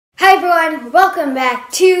everyone, welcome back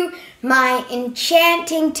to my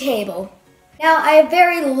enchanting table. Now I have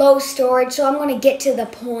very low storage, so I'm going to get to the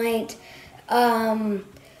point.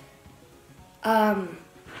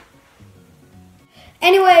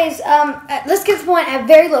 Anyways, let's get to the point. I have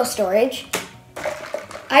very low storage.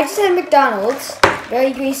 I just had McDonald's,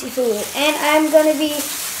 very greasy food, and I'm going to be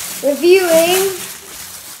reviewing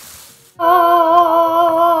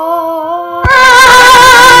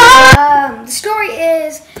the story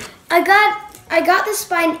is I got this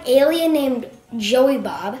by an alien named Joey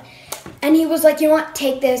Bob, and he was like, you know what,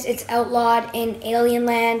 take this, it's outlawed in alien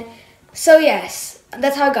land. So yes,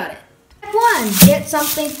 that's how I got it. Step 1, get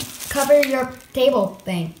something to cover your table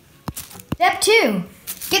thing. Step 2,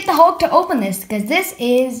 get the Hulk to open this, because this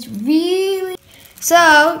is really...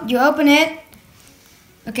 So, you open it.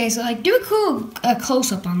 Okay, so like do a cool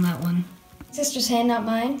close-up on that one. Sister's hand, not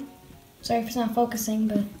mine. Sorry if it's not focusing,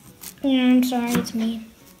 but... Yeah, I'm sorry, it's me.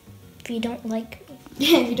 If you don't like me.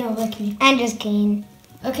 Yeah, if you don't like me. I'm just kidding.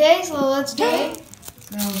 Okay, so let's do it.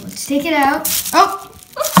 So let's take it out. Oh!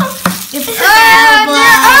 It's good!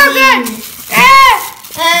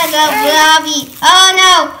 Blobby. Oh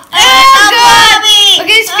no! Blobby!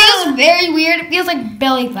 Okay, this feels very weird. It feels like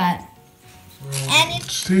belly fat. And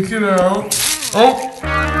it's... Take it out. Oh!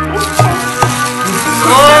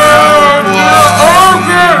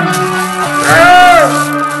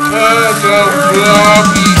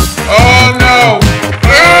 Oh no!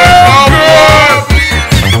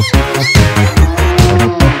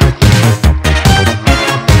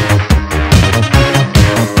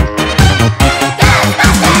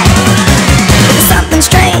 Something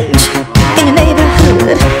strange in your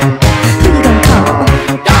neighborhood. Who you gonna call?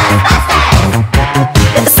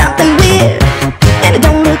 There's something weird and it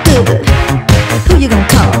don't look good. Who you gonna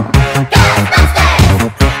call?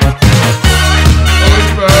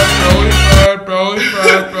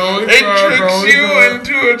 It tricks you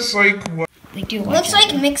into it's like what? They do Looks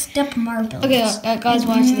like mixed up marbles. Okay, guys,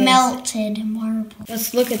 watch this. Melted marbles.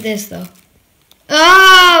 Let's look at this though.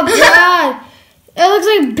 Oh God! It looks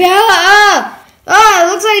like Bella. Oh, it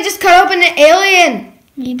looks like it just cut open an alien.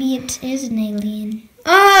 Maybe it is an alien.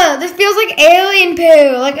 This feels like alien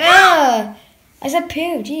poo. Like I said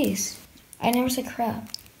poo. Jeez, I never said crap.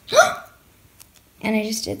 And I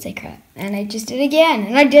just did say crap. And I just did again.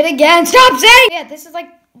 And I did again. Stop saying. Yeah, this is like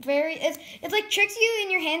very. It's like tricks you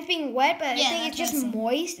in your hands being wet, but Yeah, I think it's that's just what I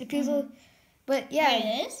moist. It feels. But yeah.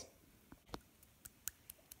 It is?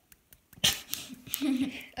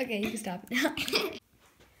 Okay, you can stop it now.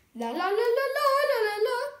 La la la la la la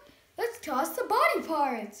la. Let's toss the body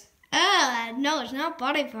parts. No, it's not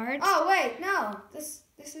body parts. Oh wait, no. This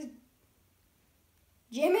is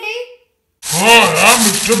Jimmy. Hi, I'm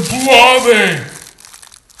Mr. Blobby.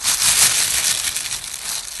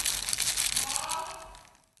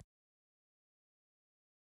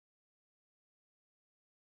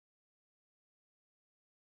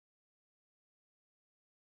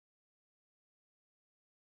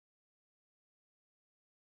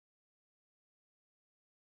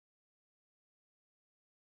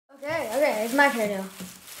 Okay, it's my turn now.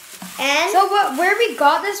 And So where we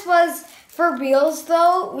got this was for reals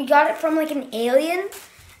though. We got it from like an alien,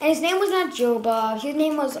 and his name was not Joe Bob. His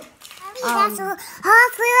name was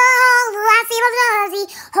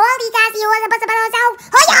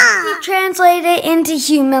translated it into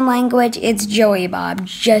human language. It's Joey Bob,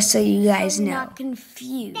 just so you guys know. not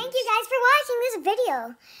confused. Thank you guys for watching this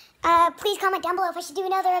video. Please comment down below if I should do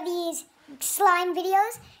another of these slime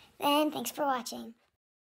videos. And thanks for watching.